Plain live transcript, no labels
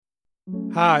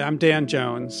Hi, I'm Dan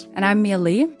Jones. And I'm Mia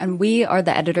Lee, and we are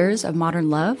the editors of Modern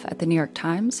Love at the New York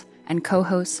Times and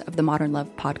co-hosts of the Modern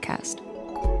Love podcast.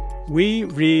 We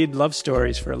read love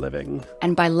stories for a living.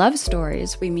 And by love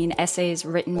stories, we mean essays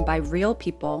written by real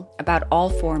people about all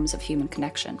forms of human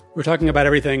connection. We're talking about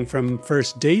everything from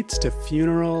first dates to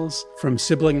funerals, from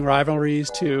sibling rivalries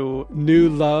to new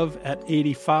love at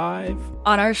 85.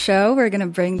 On our show, we're going to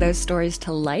bring those stories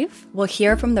to life. We'll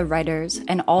hear from the writers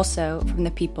and also from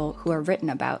the people who are written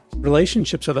about.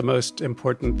 Relationships are the most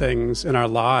important things in our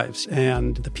lives,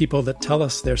 and the people that tell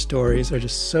us their stories are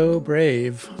just so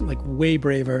brave, like way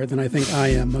braver than I think I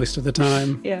am most of the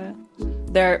time. Yeah.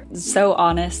 They're so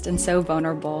honest and so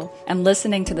vulnerable. And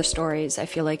listening to the stories, I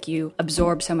feel like you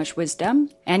absorb so much wisdom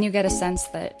and you get a sense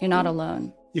that you're not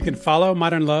alone. You can follow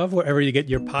Modern Love wherever you get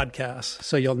your podcasts,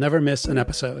 so you'll never miss an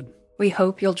episode. We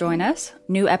hope you'll join us.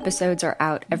 New episodes are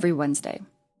out every Wednesday.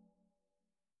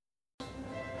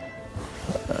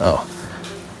 Oh.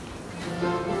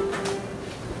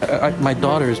 My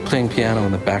daughter is playing piano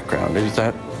in the background.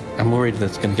 I'm worried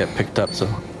that's going to get picked up, so...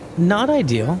 Not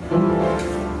ideal.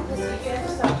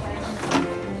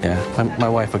 Yeah, my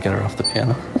wife will get her off the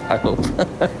piano, I hope.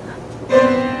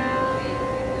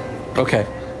 Okay.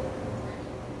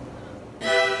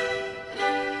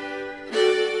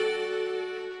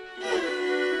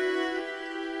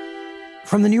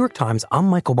 From the New York Times, I'm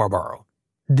Michael Barbaro.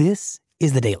 This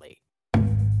is The Daily.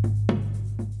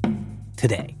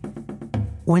 Today,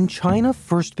 when China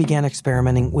first began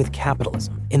experimenting with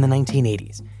capitalism in the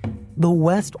 1980s, the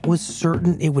West was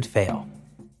certain it would fail.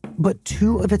 But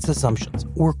two of its assumptions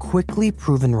were quickly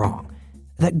proven wrong: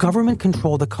 that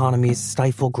government-controlled economies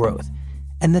stifle growth,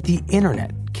 and that the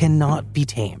internet cannot be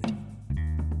tamed.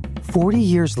 40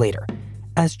 years later,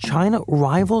 as China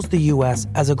rivals the U.S.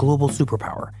 as a global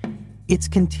superpower, its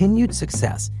continued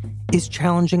success is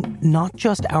challenging not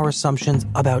just our assumptions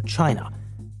about China,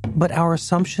 but our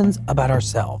assumptions about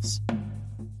ourselves.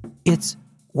 It's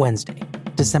Wednesday,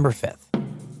 December 5th.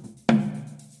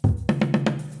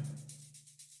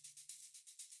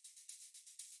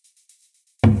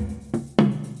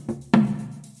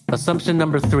 Assumption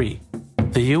number 3.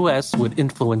 The U.S. would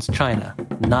influence China,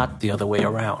 not the other way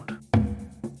around.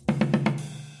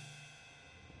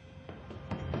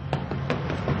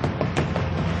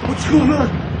 What's going on?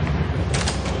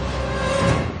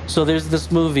 So there's this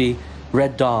movie,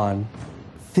 Red Dawn.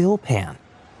 Phil Pan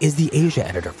is the Asia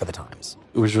editor for The Times.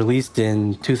 It was released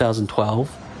in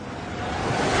 2012.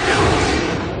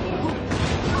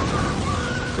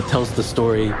 It tells the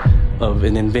story of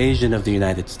an invasion of the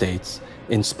United States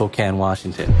in Spokane,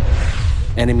 Washington.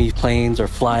 Enemy planes are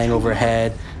flying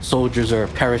overhead. Soldiers are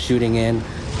parachuting in.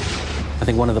 I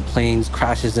think one of the planes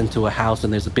crashes into a house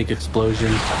and there's a big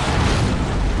explosion.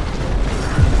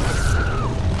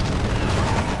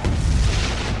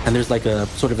 And there's like a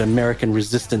sort of American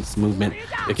resistance movement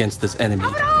against this enemy.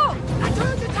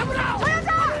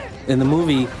 In the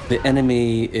movie, the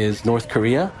enemy is North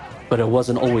Korea, but it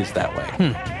wasn't always that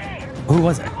way. Who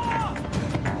was it?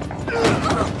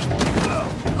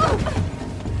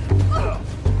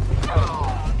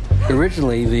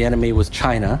 Originally, the enemy was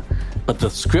China, but the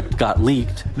script got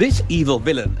leaked. This evil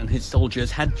villain and his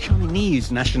soldiers had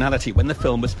Chinese nationality when the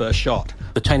film was first shot.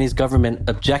 The Chinese government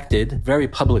objected very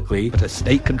publicly. But a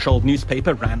state-controlled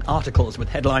newspaper ran articles with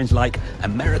headlines like,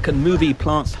 "American movie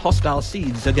plants hostile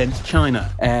seeds against China."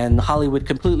 And Hollywood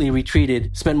completely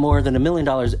retreated, spent more than $1 million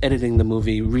editing the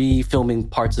movie, refilming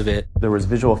parts of it. There was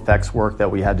visual effects work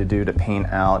that we had to do to paint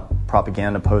out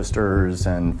propaganda posters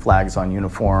and flags on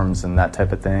uniforms and that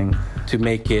type of thing. To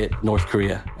make it North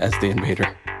Korea as the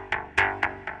invader.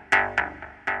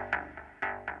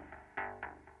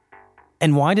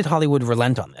 And why did Hollywood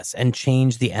relent on this and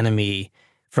change the enemy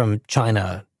from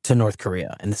China to North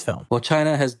Korea in this film? Well,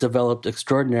 China has developed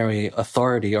extraordinary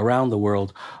authority around the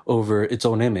world over its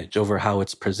own image, over how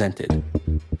it's presented.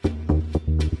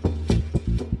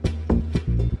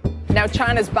 Now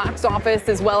China's box office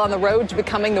is well on the road to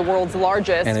becoming the world's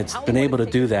largest. And it's been able to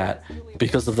do that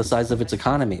because of the size of its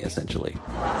economy, essentially.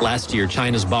 Last year,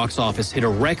 China's box office hit a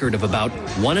record of about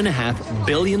 $1.5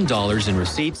 billion in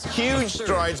receipts. Huge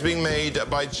strides being made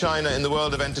by China in the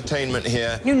world of entertainment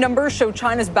here. New numbers show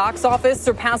China's box office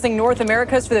surpassing North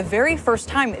America's for the very first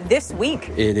time this week.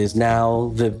 It is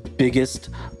now the biggest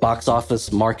box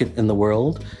office market in the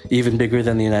world, even bigger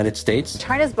than the United States.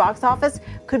 China's box office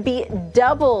could be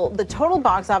double the total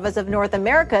box office of North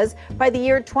America's by the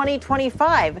year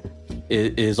 2025.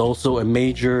 It is also a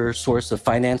major source of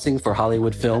financing for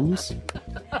Hollywood films.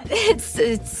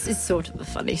 It's sort of a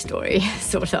funny story,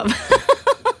 sort of.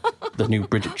 The new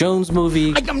Bridget Jones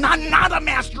movie. I am not a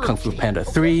master. Kung Fu Panda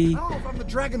 3.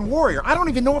 dragon warrior. I don't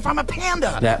even know if I'm a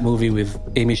panda. That movie with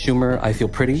Amy Schumer, I Feel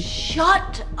Pretty.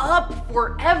 Shut up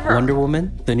forever. Wonder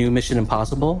Woman, the new Mission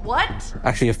Impossible. What?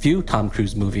 Actually, a few Tom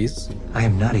Cruise movies. I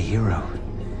am not a hero.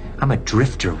 I'm a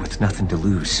drifter with nothing to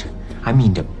lose. I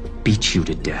mean to beat you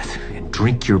to death and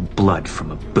drink your blood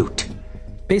from a boot.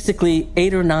 Basically,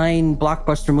 8 or 9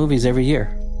 blockbuster movies every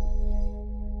year.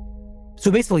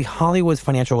 So basically, Hollywood's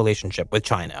financial relationship with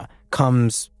China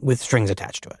comes with strings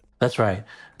attached to it. That's right.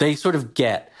 They sort of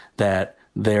get that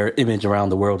their image around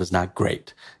the world is not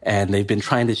great, and they've been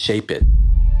trying to shape it. 3,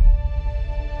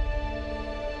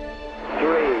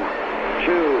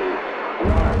 2,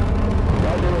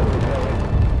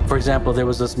 1. For example, there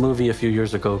was this movie a few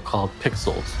years ago called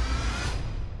Pixels.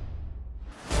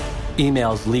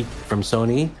 Emails leaked from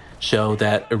Sony show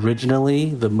that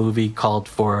originally the movie called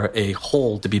for a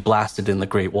hole to be blasted in the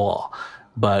Great Wall,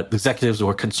 but executives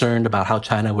were concerned about how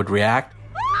China would react.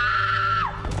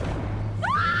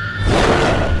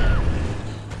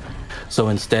 So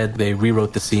instead, they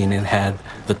rewrote the scene and had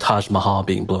the Taj Mahal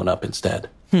being blown up instead.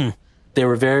 They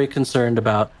were very concerned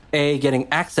about, A, getting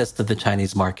access to the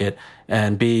Chinese market,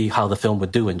 and B, how the film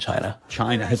would do in China.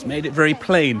 China has made it very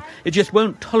plain. It just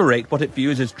won't tolerate what it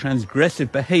views as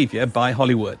transgressive behavior by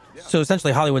Hollywood. So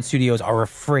essentially, Hollywood studios are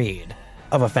afraid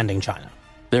of offending China.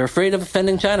 They're afraid of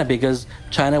offending China because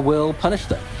China will punish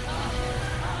them.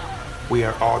 We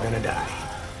are all gonna die.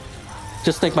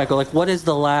 Just think, Michael, what is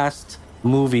the last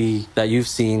movie that you've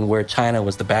seen where China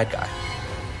was the bad guy?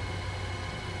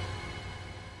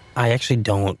 I actually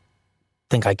don't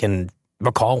think I can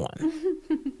recall one.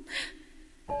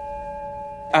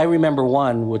 I remember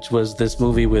one, which was this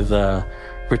movie with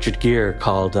Richard Gere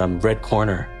called Red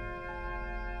Corner.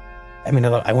 I mean,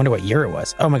 I wonder what year it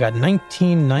was. Oh my God,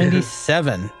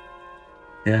 1997.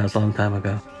 Yeah, it was a long time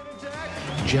ago.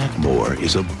 Jack Moore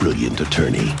is a brilliant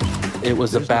attorney. It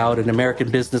was about an American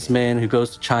businessman who goes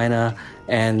to China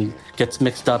and gets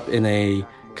mixed up in a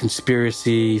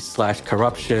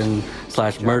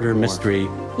conspiracy/corruption/murder mystery.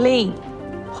 Lin,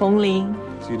 Hong Lin.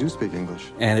 So you do speak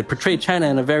English. And it portrayed China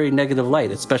in a very negative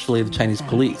light, especially the Chinese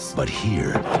police. But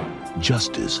here,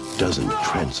 justice doesn't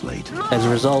translate. As a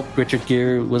result, Richard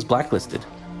Gere was blacklisted.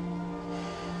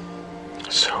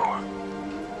 So,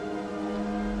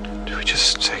 do we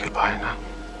just say goodbye now?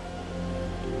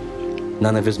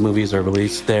 None of his movies are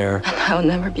released there. I'll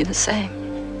never be the same.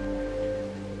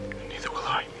 Neither will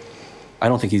I. I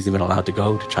don't think he's even allowed to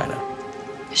go to China.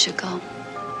 You should go.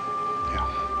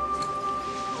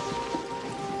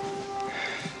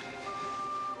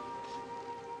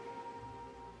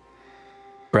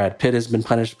 Brad Pitt has been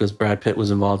punished because Brad Pitt was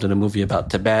involved in a movie about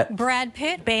Tibet. Brad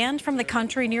Pitt banned from the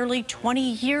country nearly 20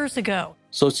 years ago.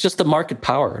 So it's just the market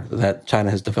power that China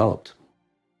has developed.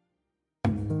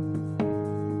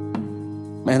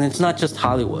 And it's not just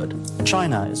Hollywood.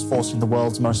 China is forcing the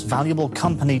world's most valuable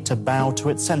company to bow to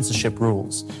its censorship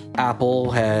rules. Apple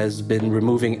has been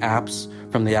removing apps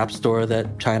from the App Store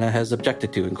that China has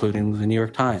objected to, including the New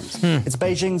York Times. It's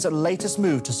Beijing's latest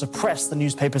move to suppress the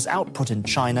newspaper's output in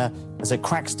China as it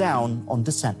cracks down on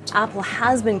dissent. Apple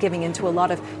has been giving into a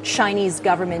lot of Chinese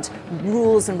government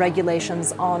rules and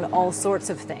regulations on all sorts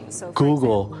of things. So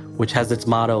Google, which has its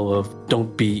motto of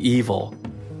 "Don't be evil."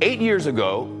 8 years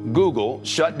ago, Google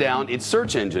shut down its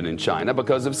search engine in China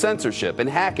because of censorship and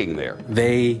hacking there.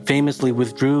 They famously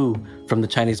withdrew from the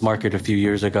Chinese market a few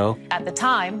years ago. At the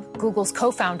time, Google's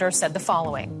co-founder said the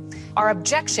following: "Our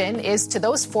objection is to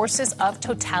those forces of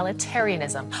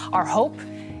totalitarianism. Our hope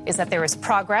is that there is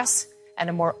progress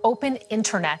and a more open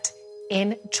internet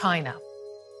in China."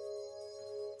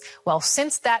 Well,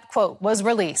 since that quote was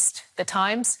released, the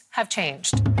times have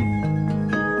changed.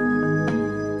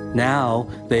 Now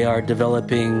they are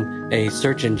developing a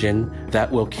search engine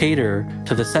that will cater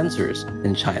to the censors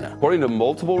in China. According to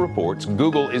multiple reports,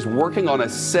 Google is working on a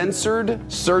censored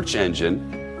search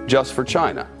engine just for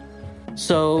China.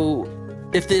 So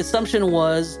if the assumption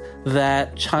was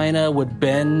that China would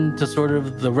bend to sort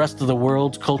of the rest of the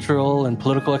world's cultural and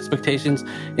political expectations,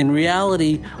 in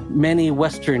reality, many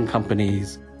Western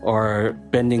companies are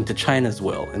bending to China's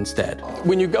will instead.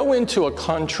 When you go into a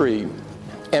country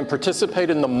and participate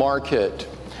in the market,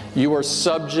 you are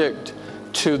subject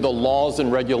to the laws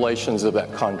and regulations of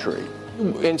that country.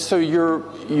 And so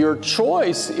your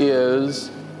choice is,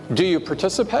 do you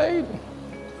participate?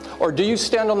 Or do you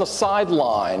stand on the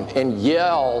sideline and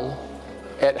yell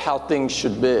at how things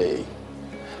should be?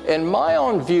 And my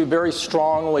own view very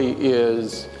strongly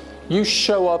is you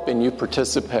show up and you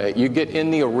participate, you get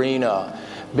in the arena,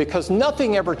 because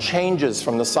nothing ever changes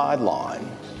from the sideline.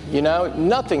 You know,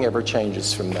 nothing ever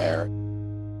changes from there.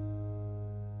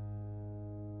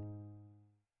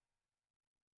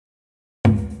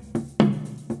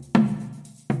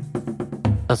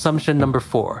 Assumption number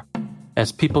 4.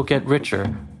 As people get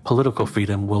richer, political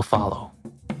freedom will follow.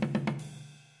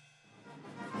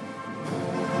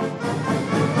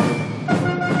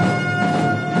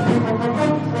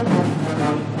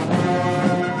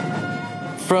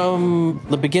 From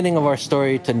the beginning of our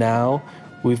story to now,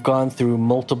 we've gone through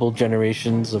multiple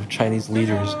generations of Chinese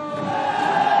leaders.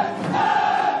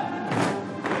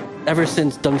 Ever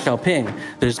since Deng Xiaoping,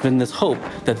 there's been this hope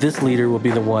that this leader will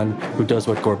be the one who does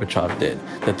what Gorbachev did,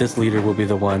 that this leader will be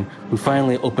the one who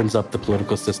finally opens up the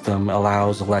political system,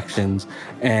 allows elections,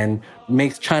 and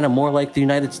makes China more like the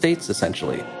United States,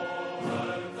 essentially.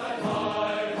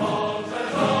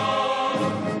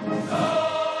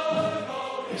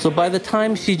 So by the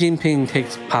time Xi Jinping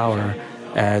takes power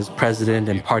as president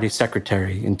and party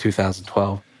secretary in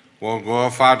 2012,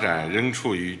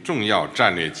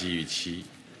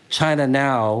 China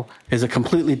now is a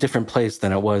completely different place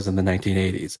than it was in the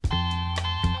 1980s.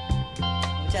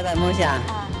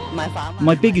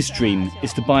 My biggest dream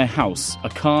is to buy a house, a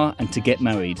car, and to get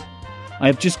married. I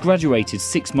have just graduated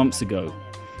 6 months ago.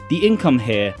 The income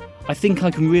here, I think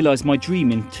I can realize my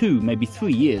dream in 2, maybe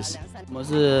 3 years. As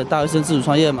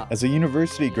a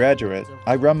university graduate,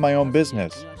 I run my own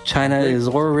business. China is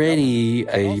already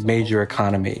a major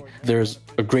economy. There's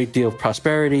a great deal of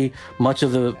prosperity. Much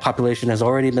of the population has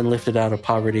already been lifted out of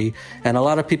poverty. And a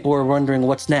lot of people are wondering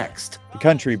what's next. The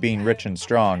country being rich and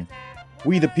strong,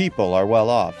 we the people are well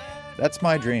off. That's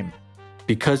my dream.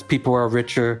 Because people are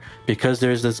richer, because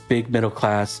there's this big middle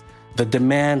class, the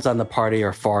demands on the party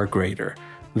are far greater.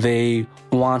 They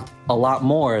want a lot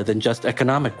more than just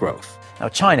economic growth. Now,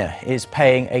 China is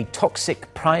paying a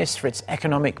toxic price for its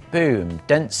economic boom.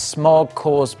 Dense smog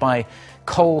caused by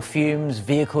coal fumes,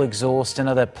 vehicle exhaust, and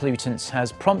other pollutants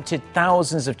has prompted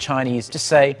thousands of Chinese to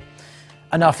say,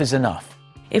 enough is enough.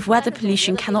 If weather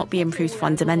pollution cannot be improved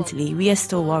fundamentally, we are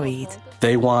still worried.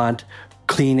 They want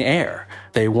clean air.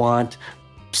 They want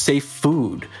safe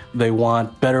food. They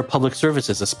want better public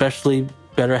services, especially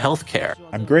better health care.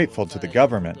 I'm grateful to the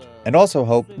government and also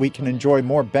hope we can enjoy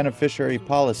more beneficiary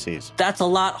policies. That's a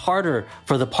lot harder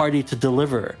for the party to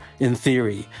deliver, in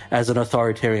theory, as an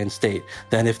authoritarian state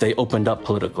than if they opened up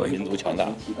politically.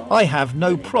 I have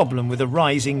no problem with a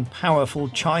rising, powerful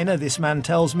China, this man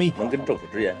tells me.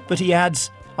 But he adds,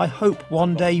 I hope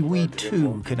one day we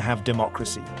too can have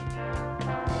democracy.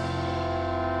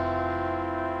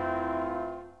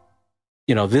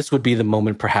 You know, this would be the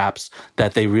moment, perhaps,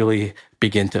 that they really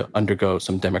begin to undergo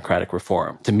some democratic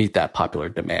reform to meet that popular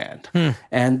demand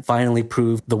and finally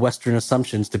prove the Western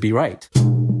assumptions to be right.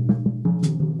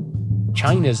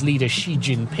 China's leader Xi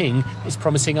Jinping is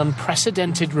promising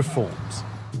unprecedented reforms.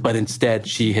 But instead,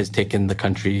 Xi has taken the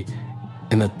country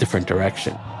in a different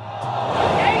direction.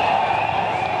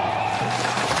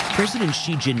 President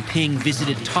Xi Jinping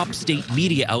visited top state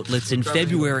media outlets in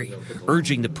February,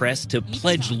 urging the press to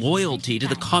pledge loyalty to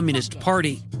the Communist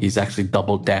Party. He's actually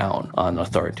doubled down on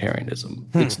authoritarianism.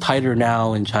 It's tighter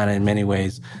now in China in many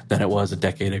ways than it was a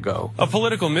decade ago. A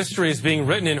political mystery is being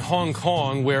written in Hong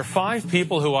Kong, where 5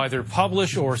 people who either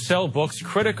publish or sell books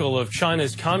critical of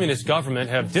China's communist government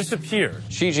have disappeared.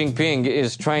 Xi Jinping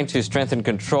is trying to strengthen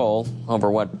control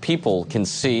over what people can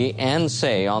see and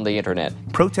say on the internet.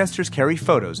 Protesters carry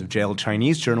photos of jailed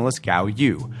Chinese journalist Gao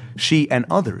Yu. She and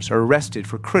others are arrested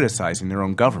for criticizing their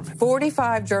own government.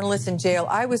 45 journalists in jail.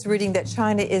 I was reading that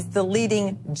China is the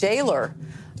leading jailer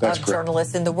of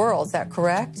journalists in the world. Is that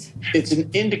correct? It's an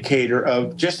indicator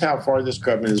of just how far this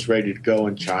government is ready to go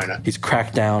in China. He's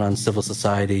cracked down on civil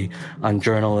society, on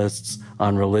journalists,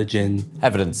 on religion.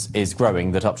 Evidence is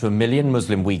growing that up to 1 million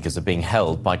Muslim Uyghurs are being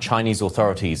held by Chinese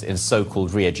authorities in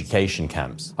so-called re-education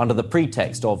camps under the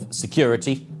pretext of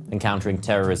security and countering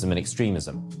terrorism and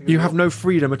extremism. You have no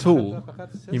freedom at all.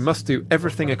 You must do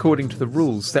everything according to the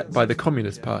rules set by the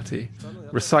Communist Party.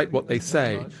 Recite what they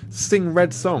say, sing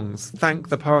red songs, thank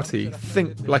the party,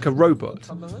 think like a robot.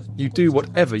 You do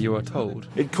whatever you are told.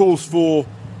 It calls for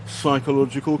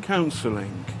psychological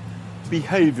counselling,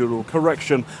 behavioural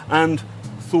correction, and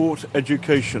thought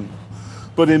education.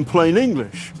 But in plain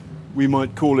English, we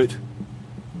might call it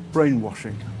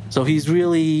brainwashing. So he's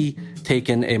really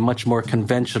taken a much more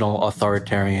conventional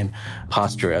authoritarian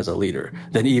posture as a leader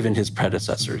than even his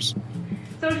predecessors.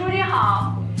 Good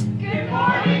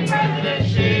morning, President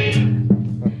Xi.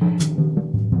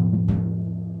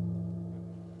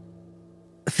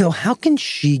 Phil, how can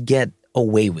Xi get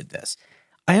away with this?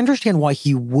 I understand why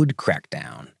he would crack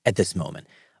down at this moment,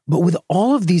 but with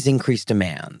all of these increased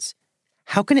demands,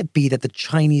 how can it be that the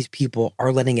Chinese people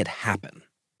are letting it happen?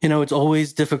 You know, it's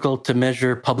always difficult to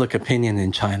measure public opinion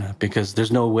in China because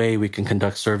there's no way we can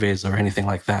conduct surveys or anything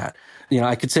like that. You know,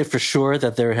 I could say for sure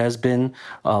that there has been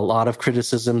a lot of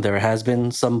criticism. There has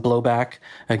been some blowback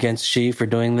against Xi for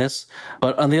doing this.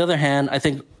 But on the other hand, I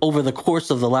think over the course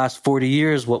of the last 40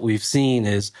 years, what we've seen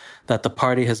is that the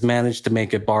party has managed to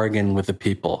make a bargain with the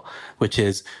people, which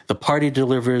is the party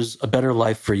delivers a better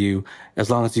life for you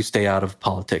as long as you stay out of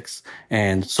politics.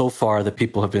 And so far, the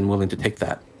people have been willing to take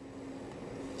that.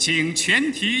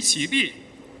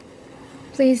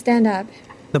 Please stand up.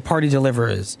 The party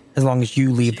delivers as long as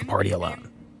you leave the party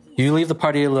alone. You leave the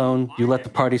party alone, you let the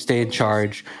party stay in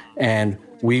charge, and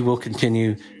we will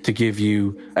continue to give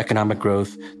you economic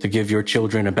growth, to give your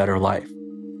children a better life.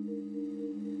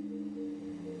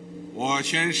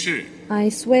 I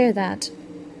swear that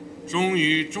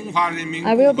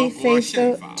I will be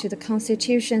faithful to the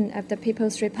Constitution of the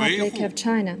People's Republic of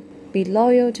China, be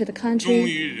loyal to the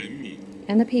country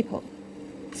and the people,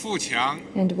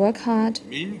 and work hard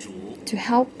to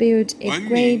help build a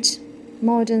great,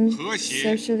 modern,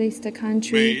 socialist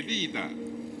country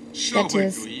that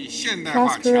is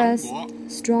prosperous,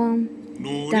 strong,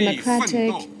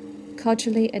 democratic,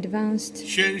 culturally advanced,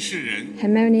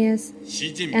 harmonious,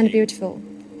 and beautiful.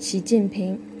 Xi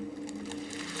Jinping.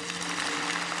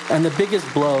 And the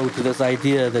biggest blow to this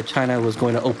idea that China was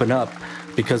going to open up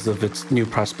because of its new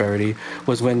prosperity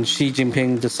was when Xi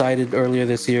Jinping decided earlier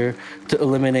this year to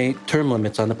eliminate term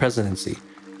limits on the presidency.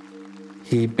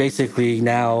 He basically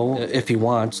now, if he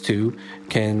wants to,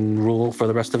 can rule for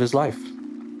the rest of his life.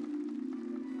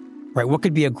 Right. What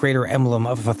could be a greater emblem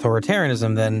of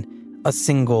authoritarianism than a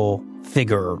single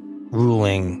figure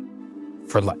ruling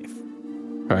for life?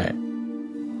 Right.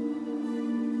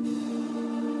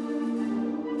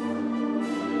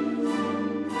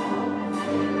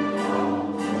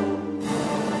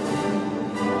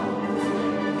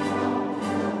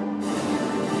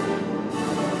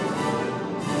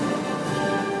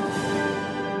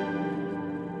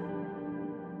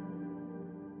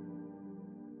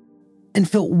 And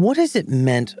Phil, what has it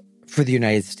meant for the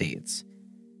United States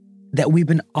that we've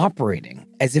been operating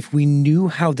as if we knew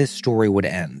how this story would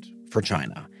end for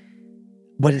China,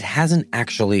 but it hasn't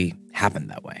actually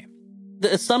happened that way?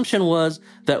 The assumption was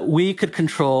that we could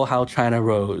control how China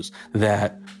rose,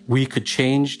 that we could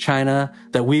change China,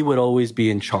 that we would always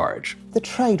be in charge. The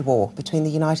trade war between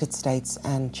the United States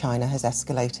and China has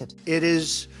escalated. It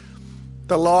is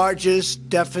the largest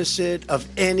deficit of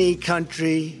any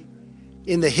country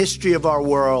in the history of our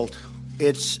world.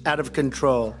 It's out of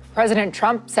control. President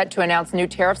Trump set to announce new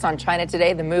tariffs on China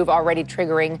today, the move already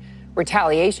triggering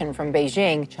retaliation from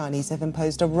Beijing. Chinese have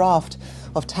imposed a raft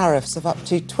of tariffs of up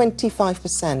to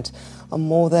 25% on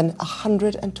more than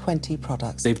 120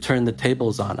 products. They've turned the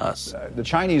tables on us. The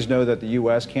Chinese know that the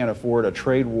U.S. can't afford a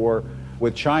trade war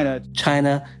with China.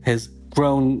 China has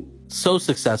grown so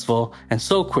successful and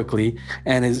so quickly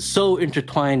and is so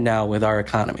intertwined now with our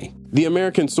economy. The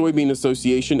American Soybean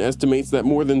Association estimates that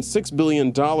more than $6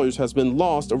 billion has been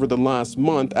lost over the last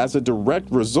month as a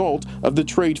direct result of the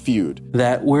trade feud.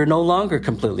 That we're no longer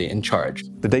completely in charge.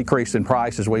 The decrease in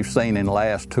prices we've seen in the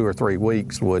last 2 or 3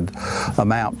 weeks would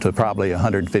amount to probably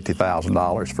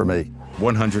 $150,000 for me.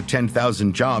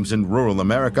 110,000 jobs in rural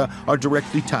America are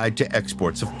directly tied to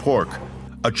exports of pork.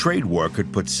 A trade war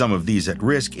could put some of these at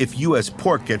risk if U.S.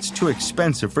 pork gets too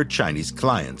expensive for Chinese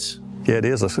clients. Yeah, it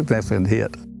is a significant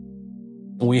hit.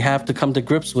 We have to come to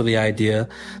grips with the idea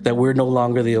that we're no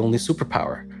longer the only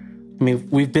superpower. I mean,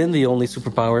 we've been the only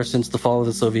superpower since the fall of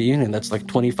the Soviet Union. That's like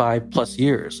 25 plus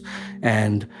years.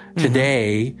 And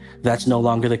today, that's no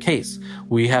longer the case.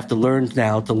 We have to learn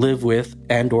now to live with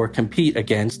and or compete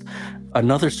against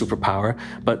another superpower.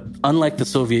 But unlike the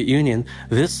Soviet Union,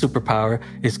 this superpower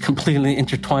is completely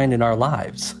intertwined in our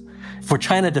lives. For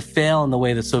China to fail in the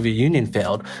way the Soviet Union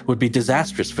failed would be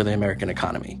disastrous for the American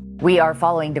economy. We are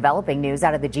following developing news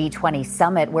out of the G20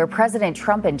 summit where President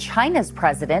Trump and China's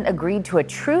president agreed to a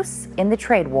truce in the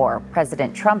trade war.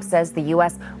 President Trump says the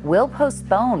U.S. will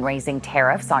postpone raising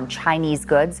tariffs on Chinese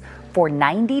goods for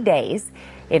 90 days.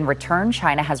 In return,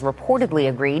 China has reportedly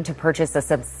agreed to purchase a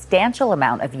substantial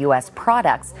amount of U.S.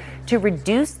 products to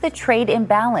reduce the trade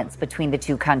imbalance between the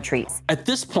two countries. At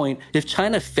this point, if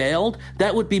China failed,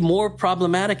 that would be more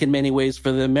problematic in many ways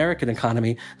for the American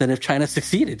economy than if China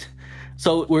succeeded.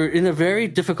 So we're in a very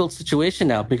difficult situation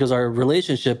now because our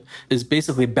relationship is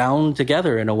basically bound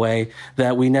together in a way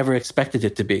that we never expected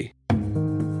it to be.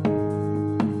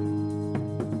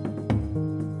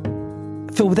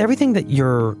 Phil, with everything that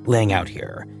you're laying out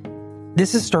here,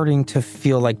 this is starting to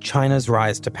feel like China's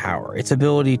rise to power, its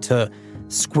ability to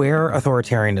square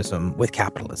authoritarianism with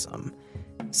capitalism.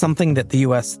 something that the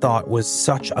U.S. thought was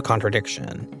such a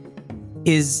contradiction,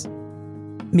 is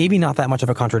maybe not that much of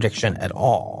a contradiction at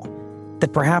all.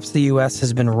 That perhaps the U.S.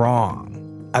 has been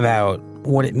wrong about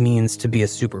what it means to be a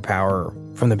superpower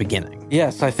from the beginning.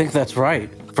 Yes, I think that's right.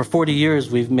 For 40 years,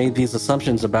 we've made these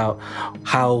assumptions about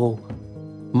how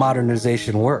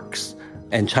modernization works.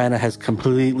 And China has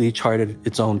completely charted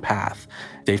its own path.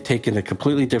 They've taken a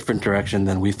completely different direction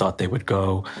than we thought they would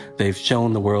go. They've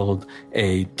shown the world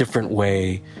a different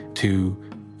way to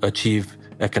achieve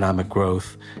economic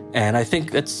growth. And I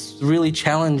think that's really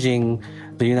challenging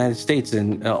the United States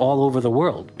and all over the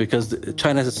world, because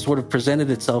China has sort of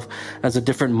presented itself as a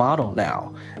different model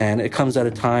now. And it comes at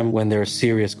a time when there are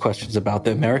serious questions about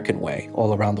the American way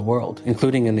all around the world,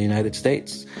 including in the United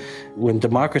States. When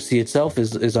democracy itself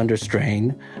is under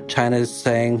strain, China is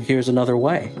saying, here's another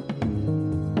way.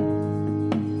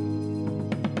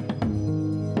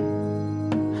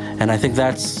 And I think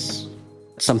that's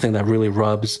something that really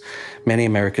rubs many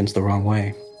Americans the wrong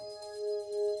way.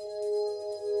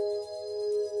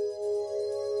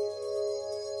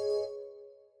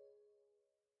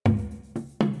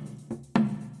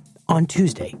 On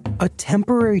Tuesday, a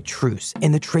temporary truce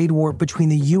in the trade war between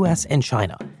the U.S. and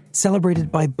China, celebrated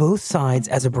by both sides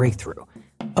as a breakthrough,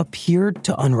 appeared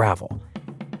to unravel.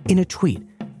 In a tweet,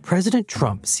 President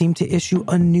Trump seemed to issue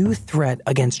a new threat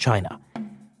against China.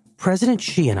 President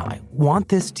Xi and I want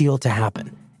this deal to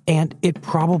happen, and it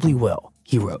probably will,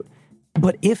 he wrote.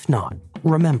 But if not,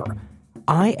 remember,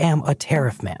 I am a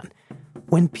tariff man.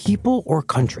 When people or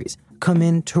countries come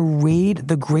in to raid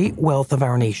the great wealth of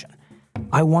our nation,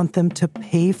 I want them to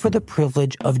pay for the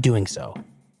privilege of doing so.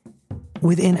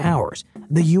 Within hours,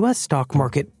 the U.S. stock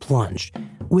market plunged,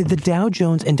 with the Dow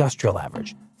Jones Industrial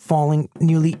Average falling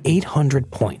nearly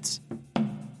 800 points.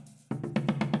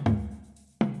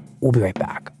 We'll be right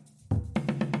back.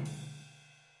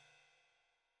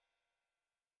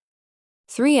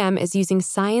 3M is using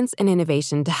science and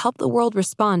innovation to help the world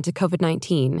respond to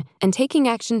COVID-19 and taking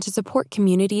action to support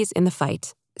communities in the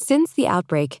fight. Since the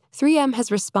outbreak, 3M has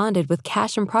responded with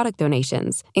cash and product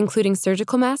donations, including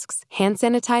surgical masks, hand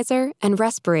sanitizer, and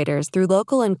respirators through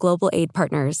local and global aid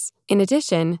partners. In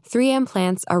addition, 3M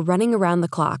plants are running around the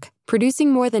clock,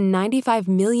 producing more than 95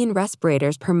 million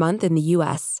respirators per month in the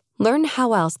U.S. Learn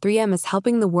how else 3M is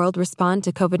helping the world respond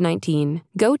to COVID-19.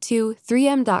 Go to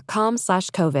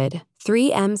 3m.com/COVID.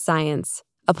 3M Science.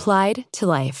 Applied to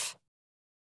life.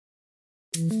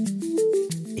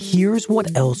 Here's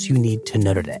what else you need to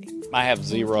know today. I have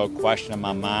zero question in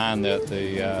my mind that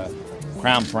the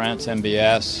Crown Prince,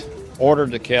 MBS,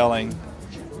 ordered the killing,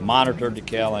 monitored the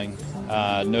killing,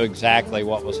 knew exactly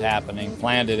what was happening,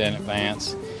 planned it in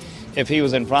advance. If he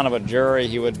was in front of a jury,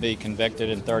 he would be convicted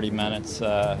in 30 minutes,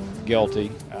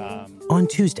 guilty. On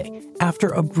Tuesday, after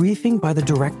a briefing by the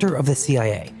director of the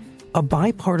CIA, a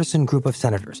bipartisan group of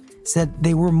senators said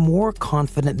they were more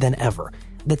confident than ever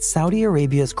that Saudi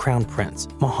Arabia's crown prince,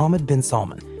 Mohammed bin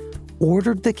Salman,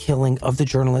 ordered the killing of the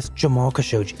journalist Jamal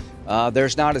Khashoggi.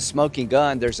 There's not a smoking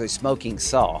gun, there's a smoking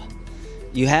saw.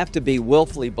 You have to be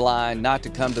willfully blind not to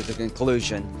come to the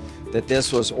conclusion that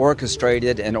this was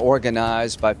orchestrated and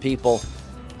organized by people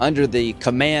under the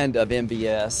command of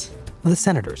MBS. The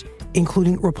senators,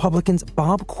 including Republicans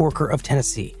Bob Corker of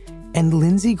Tennessee and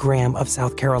Lindsey Graham of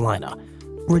South Carolina,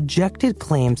 rejected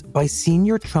claims by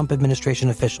senior Trump administration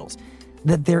officials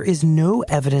that there is no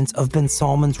evidence of bin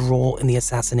Salman's role in the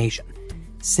assassination,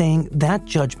 saying that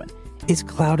judgment is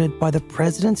clouded by the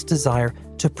president's desire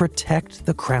to protect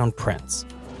the crown prince.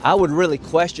 I would really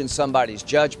question somebody's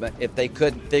judgment if they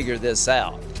couldn't figure this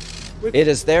out. It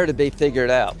is there to be figured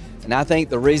out. And I think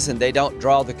the reason they don't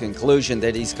draw the conclusion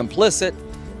that he's complicit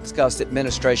is because the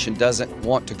administration doesn't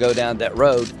want to go down that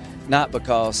road, not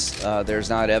because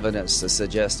there's not evidence to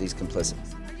suggest he's complicit.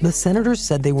 The senators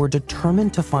said they were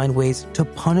determined to find ways to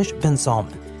punish bin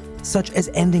Salman, such as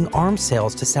ending arms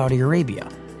sales to Saudi Arabia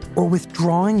or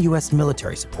withdrawing U.S.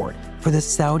 military support for the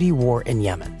Saudi war in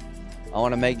Yemen. I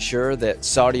want to make sure that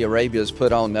Saudi Arabia is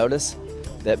put on notice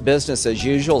that business as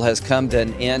usual has come to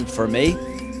an end for me.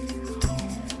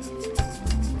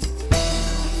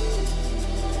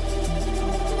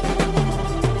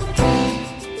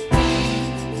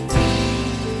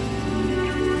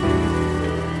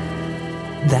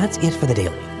 That's it for The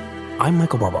Daily. I'm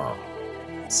Michael Barbaro.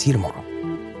 See you tomorrow.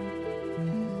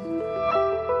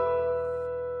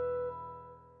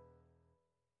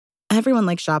 Everyone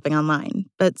likes shopping online,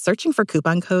 but searching for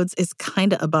coupon codes is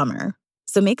kind of a bummer.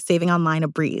 So make saving online a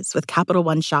breeze with Capital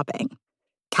One Shopping.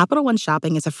 Capital One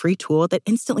Shopping is a free tool that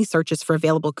instantly searches for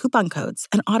available coupon codes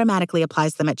and automatically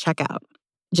applies them at checkout.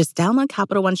 Just download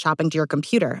Capital One Shopping to your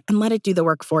computer and let it do the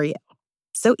work for you.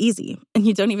 so easy, and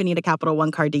you don't even need a Capital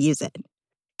One card to use it.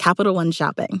 Capital One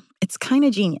Shopping. It's kind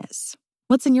of genius.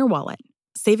 What's in your wallet?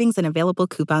 Savings and available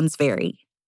coupons vary.